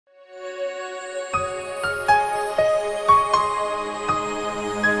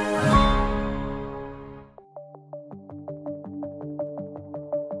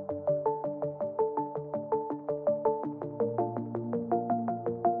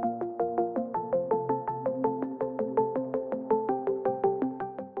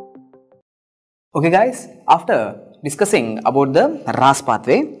Okay guys, after discussing about the RAS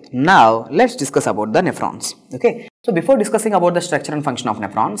pathway, now let's discuss about the nephrons. Okay, so before discussing about the structure and function of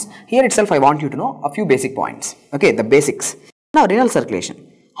nephrons, here itself I want you to know a few basic points. Okay, the basics. Now renal circulation.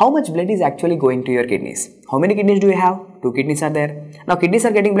 How much blood is actually going to your kidneys? How many kidneys do you have? 2 kidneys are there. Now kidneys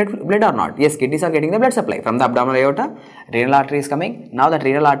are getting blood or not? Yes, kidneys are getting the blood supply from the abdominal aorta. Renal artery is coming. Now that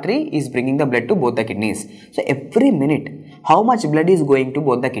renal artery is bringing the blood to both the kidneys. So every minute, how much blood is going to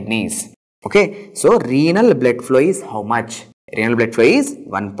both the kidneys? Okay, so renal blood flow is how much? Renal blood flow is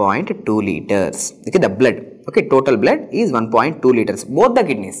 1.2 liters. Okay, the blood. Okay, total blood is 1.2 liters. Both the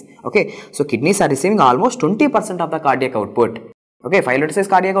kidneys. Okay, so kidneys are receiving almost 20% of the cardiac output. Okay, 5 liters is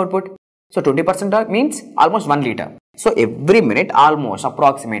cardiac output. So 20% means almost 1 liter. So every minute almost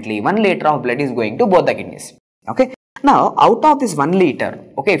approximately 1 liter of blood is going to both the kidneys. Okay, now out of this 1 liter,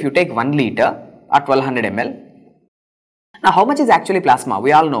 okay, if you take 1 liter at 1200 ml, now how much is actually plasma?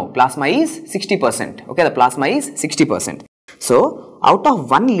 We all know plasma is 60%. Okay, the plasma is 60%. So out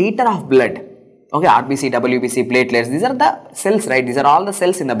of 1 liter of blood, okay, RBC, WBC, platelets, these are the cells, right? These are all the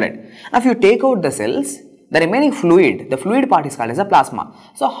cells in the blood. Now if you take out the cells, the remaining fluid, the fluid part is called as a plasma.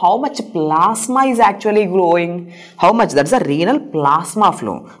 So how much plasma is actually growing? How much? That's the renal plasma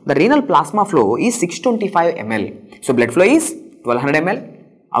flow. The renal plasma flow is 625 ml. So blood flow is 1200 ml,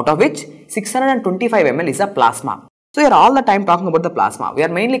 out of which 625 ml is a plasma. So we are all the time talking about the plasma. We are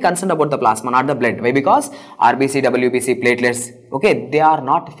mainly concerned about the plasma, not the blood. Why? Because RBC, WBC, platelets, okay, they are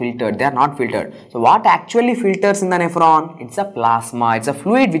not filtered. They are not filtered. So what actually filters in the nephron? It's a plasma. It's a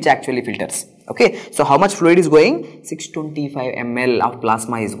fluid which actually filters. Okay. So how much fluid is going? 625 ml of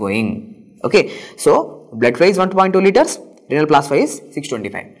plasma is going. Okay. So blood flow is 1.2 liters. Renal plasma is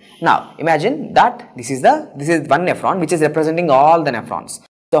 625. Now imagine that this is one nephron which is representing all the nephrons.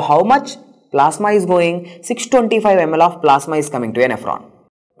 So how much plasma is going? 625 ml of plasma is coming to a nephron.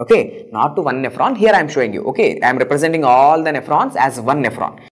 Okay, not to one nephron. Here I am showing you. Okay, I am representing all the nephrons as one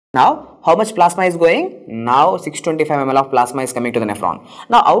nephron. Now, how much plasma is going? Now 625 ml of plasma is coming to the nephron.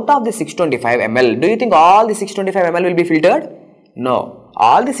 Now out of the 625 ml, do you think all the 625 ml will be filtered? No,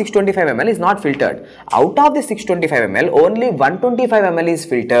 all the 625 ml is not filtered. Out of the 625 ml, only 125 ml is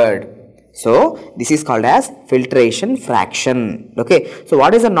filtered. So this is called as filtration fraction. Okay, so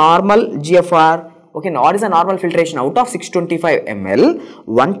what is a normal GFR? Okay, now what is a normal filtration? Out of 625 ml,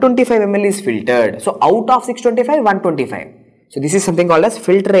 125 ml is filtered. So out of 625, 125. So this is something called as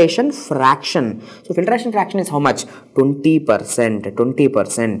filtration fraction. So filtration fraction is how much? 20%.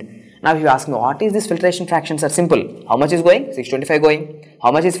 20%. Now if you ask me what is this filtration fraction, sir? Simple. How much is going? 625 going.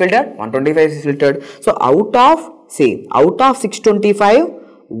 How much is filtered? 125 is filtered. So out of 625,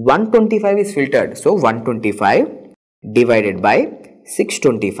 125 is filtered. So 125 divided by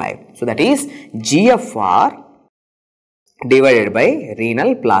 625. So that is GFR divided by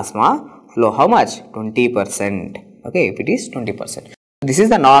renal plasma flow. How much? 20%. Okay, if it is 20%. This is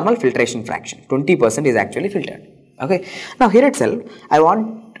the normal filtration fraction. 20% is actually filtered. Okay. Now here itself, I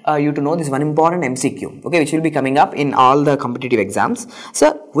want you to know this one important MCQ, okay, which will be coming up in all the competitive exams.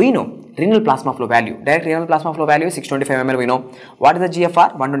 So we know renal plasma flow value. Direct renal plasma flow value is 625 ml. We know. What is the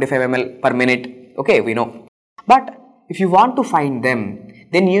GFR? 125 ml per minute. Okay, we know. But if you want to find them,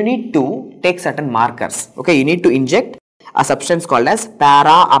 then you need to take certain markers. Okay, you need to inject a substance called as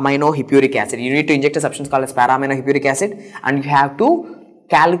para-amino hippuric acid. You need to inject a substance called as para-amino hippuric acid, and you have to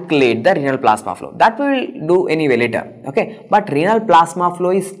calculate the renal plasma flow. That we will do anyway later. Okay, but renal plasma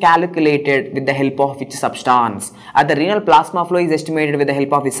flow is calculated with the help of which substance? The renal plasma flow is estimated with the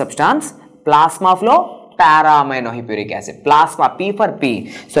help of which substance? Plasma flow, para-amino hippuric acid. Plasma, P for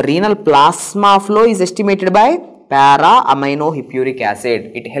P. So renal plasma flow is estimated by para-amino hippuric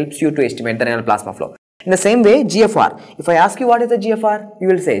acid. It helps you to estimate the renal plasma flow. In the same way, GFR. If I ask you what is the GFR, you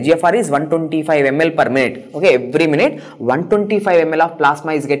will say GFR is 125 ml per minute. Okay, every minute 125 ml of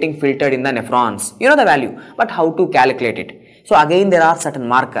plasma is getting filtered in the nephrons. You know the value, but how to calculate it? So again, there are certain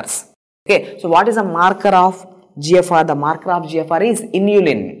markers. Okay, so what is a marker of GFR? The marker of GFR is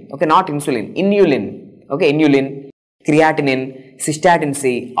inulin. Okay, not insulin, inulin. Okay, inulin, creatinine, cystatin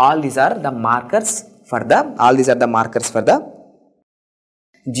C. All these are the markers for the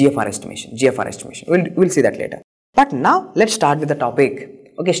GFR estimation. We'll see that later. But now let's start with the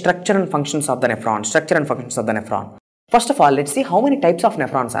topic. Okay, structure and functions of the nephron. First of all, let's see how many types of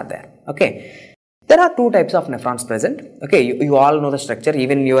nephrons are there. Okay, there are 2 types of nephrons present. Okay, you all know the structure.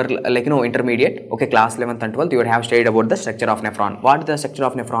 Even your intermediate, okay, class 11th and 12th, you would have studied about the structure of nephron. What is the structure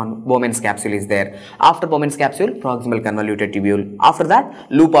of nephron? Bowman's capsule is there. After Bowman's capsule, proximal convoluted tubule. After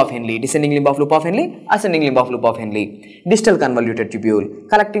that, loop of Henle, descending limb of loop of Henle, ascending limb of loop of Henle, distal convoluted tubule,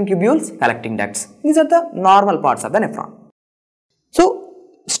 collecting tubules, collecting ducts. These are the normal parts of the nephron. So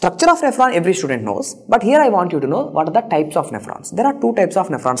Structure of nephron every student knows, but here I want you to know what are the types of nephrons. There are two types of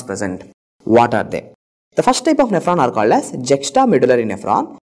nephrons present. What are they? The first type of nephron are called as juxtamedullary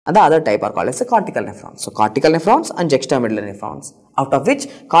nephron, and the other type are called as the cortical nephrons. So cortical nephrons and juxtamedullary nephrons, out of which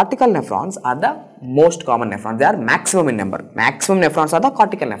cortical nephrons are the most common nephrons. They are maximum in number. Maximum nephrons are the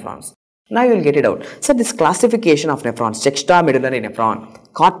cortical nephrons. Now you will get it out. So this classification of nephrons, juxtamedullary nephron,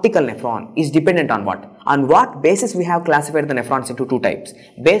 cortical nephron, is dependent on what? On what basis we have classified the nephrons into two types?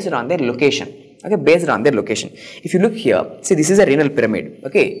 Based on their location. Okay, based on their location. If you look here, see, this is a renal pyramid.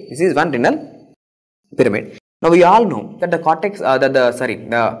 Okay, this is one renal pyramid. Now we all know that the cortex,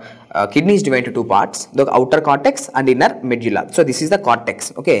 kidney is divided into two parts, the outer cortex and inner medulla. So this is the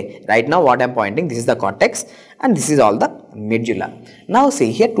cortex. Okay, right now what I am pointing, this is the cortex and this is all the medulla. Now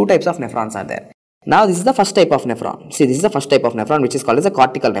see, here two types of nephrons are there. Now this is the first type of nephron. See, this is the first type of nephron which is called as a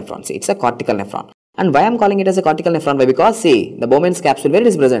cortical nephron. See, it's a cortical nephron. And why I am calling it as a cortical nephron? Why? Because see, the Bowman's capsule, where it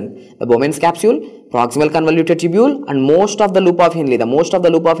is present? The Bowman's capsule, proximal convoluted tubule, and most of the loop of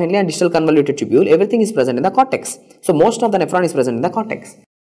Henle, and distal convoluted tubule, everything is present in the cortex. So most of the nephron is present in the cortex.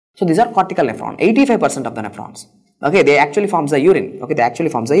 So these are cortical nephron, 85% of the nephrons. Okay, they actually forms the urine. Okay, they actually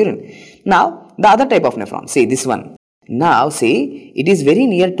forms the urine. Now the other type of nephron, see this one. Now see, it is very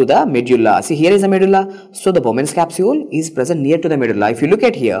near to the medulla. See, here is the medulla. So the Bowman's capsule is present near to the medulla. If you look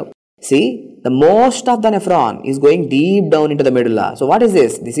at here, see, the most of the nephron is going deep down into the medulla. So what is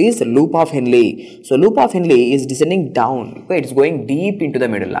this? This is the loop of Henle. So loop of Henle is descending down. Okay, it's going deep into the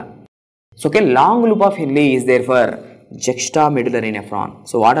medulla. So okay, long loop of Henle is there for juxtamedullary nephron.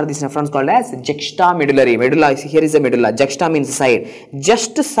 So what are these nephrons called as? Juxtamedullary. Medulla, here is the medulla. Juxta means side.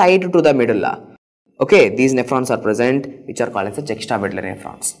 Just side to the medulla. Okay, these nephrons are present which are called as the juxtamedullary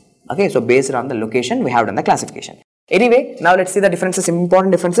nephrons. Okay, so based on the location we have done the classification. Anyway, now let's see the differences,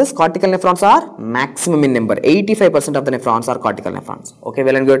 important differences. Cortical nephrons are maximum in number. 85% of the nephrons are cortical nephrons. Okay,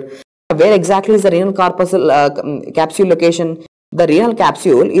 well and good. Where exactly is the renal corpuscle capsule location? The renal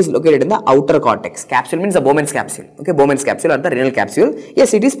capsule is located in the outer cortex. Capsule means the Bowman's capsule. Okay, Bowman's capsule or the renal capsule.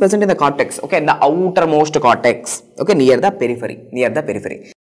 Yes, it is present in the cortex. Okay, in the outermost cortex. Okay, near the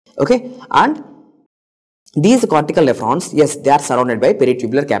periphery. Okay, and these cortical nephrons, yes, they are surrounded by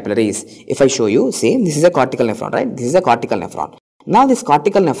peritubular capillaries. If I show you, see, this is a cortical nephron, right? This is a cortical nephron. Now this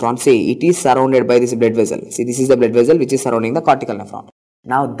cortical nephron, see, it is surrounded by this blood vessel. See, this is the blood vessel which is surrounding the cortical nephron.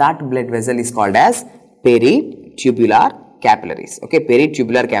 Now that blood vessel is called as peritubular capillaries. Okay,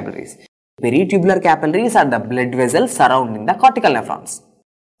 peritubular capillaries. Peritubular capillaries are the blood vessels surrounding the cortical nephrons.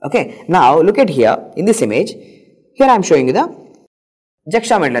 Okay, now look at here in this image. Here I am showing you the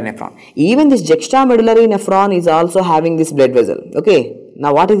juxtamedullary nephron. Even this juxtamedullary nephron is also having this blood vessel. Okay,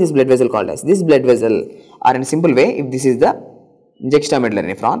 now what is this blood vessel called as? This blood vessel, or in a simple way, if this is the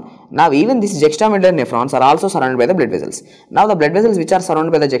juxtamedullary nephron, now even these juxtamedullary nephrons are also surrounded by the blood vessels. Now the blood vessels which are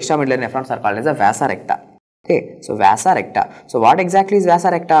surrounded by the juxtamedullary nephrons are called as the vasa recta. Okay, so vasa recta. So what exactly is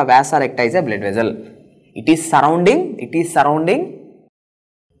vasa recta? Vasa recta is a blood vessel. It is surrounding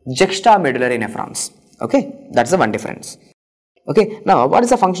juxtamedullary nephrons. Okay, that's the one difference. Okay, now what is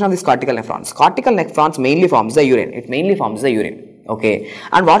the function of these cortical nephrons? Cortical nephrons mainly forms the urine. It mainly forms the urine. Okay,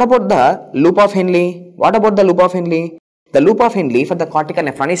 and what about the loop of Henle? What about the loop of Henle? The loop of Henle for the cortical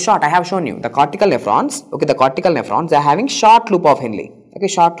nephron is short. I have shown you the cortical nephrons. Okay, the cortical nephrons, they are having short loop of Henle. Okay,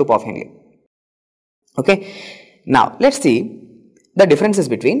 short loop of Henle. Okay, now let's see the differences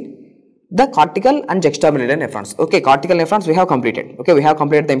between the cortical and juxtamedullary nephrons. Okay, cortical nephrons we have completed. Okay, we have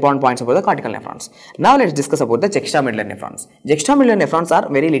completed the important points about the cortical nephrons. Now let's discuss about the juxtamedullary nephrons. Juxtamedullary nephrons are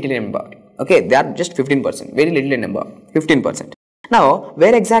very little in number. Okay, they are just 15%. Very little in number. 15%. Now,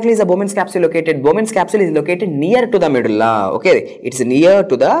 where exactly is the Bowman's capsule located? Bowman's capsule is located near to the medulla. Okay, it's near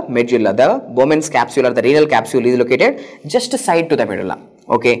to the medulla. The Bowman's capsule or the renal capsule is located just side to the medulla.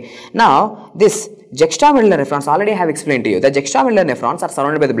 Okay, now this juxtamedullary nephrons, already I have explained to you. The juxtamedullary nephrons are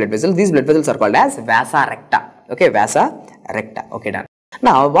surrounded by the blood vessels. These blood vessels are called as vasa recta. Okay, vasa recta. Okay, done.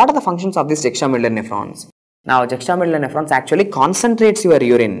 Now, what are the functions of these juxtamedullary nephrons? Now, juxtamedullary nephrons actually concentrates your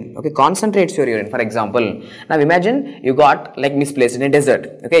urine. Okay, concentrates your urine. For example, now imagine you got like misplaced in a desert.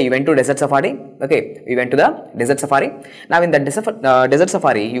 Okay, you went to desert safari. Okay, you went to the desert safari. Now, in the desert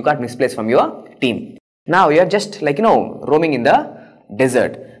safari, you got misplaced from your team. Now, you are just like, roaming in the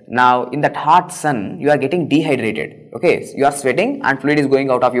desert. Now, in that hot sun, you are getting dehydrated. Okay, you are sweating and fluid is going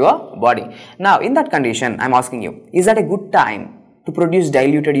out of your body. Now, in that condition, I am asking you, is that a good time to produce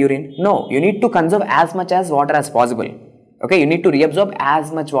diluted urine? No, you need to conserve as much as water as possible. Okay, you need to reabsorb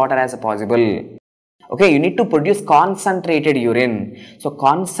as much water as possible. Okay, you need to produce concentrated urine. So,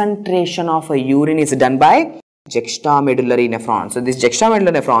 concentration of a urine is done by juxtamedullary nephrons. So, these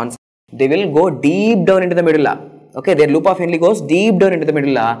juxtamedullary nephrons, they will go deep down into the medulla. Okay, their loop of Henle goes deep down into the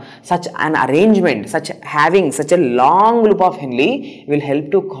medulla. Such an arrangement, having such a long loop of Henle will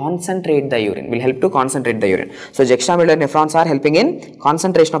help to concentrate the urine. So juxtamedullary nephrons are helping in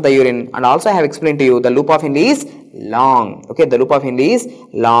concentration of the urine, and also I have explained to you the loop of Henle is long. Okay, the loop of Henle is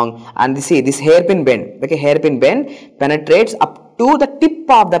long, and see this hairpin bend. Okay, hairpin bend penetrates up to the tip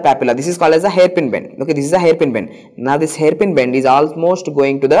of the papilla. This is called as a hairpin bend. Okay, this is a hairpin bend. Now this hairpin bend is almost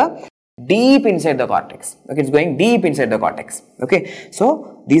going to the deep inside the cortex. Okay, it's going deep inside the cortex. Okay,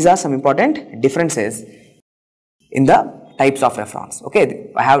 so these are some important differences in the types of nephrons.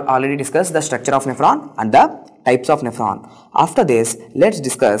 Okay, I have already discussed the structure of nephron and the types of nephron. After this, let's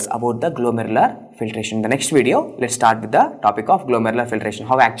discuss about the glomerular filtration. In the next video, let's start with the topic of glomerular filtration,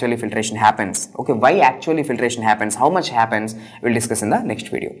 how actually filtration happens. Okay, why actually filtration happens, how much happens, we'll discuss in the next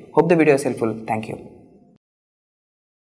video. Hope the video is helpful. Thank you.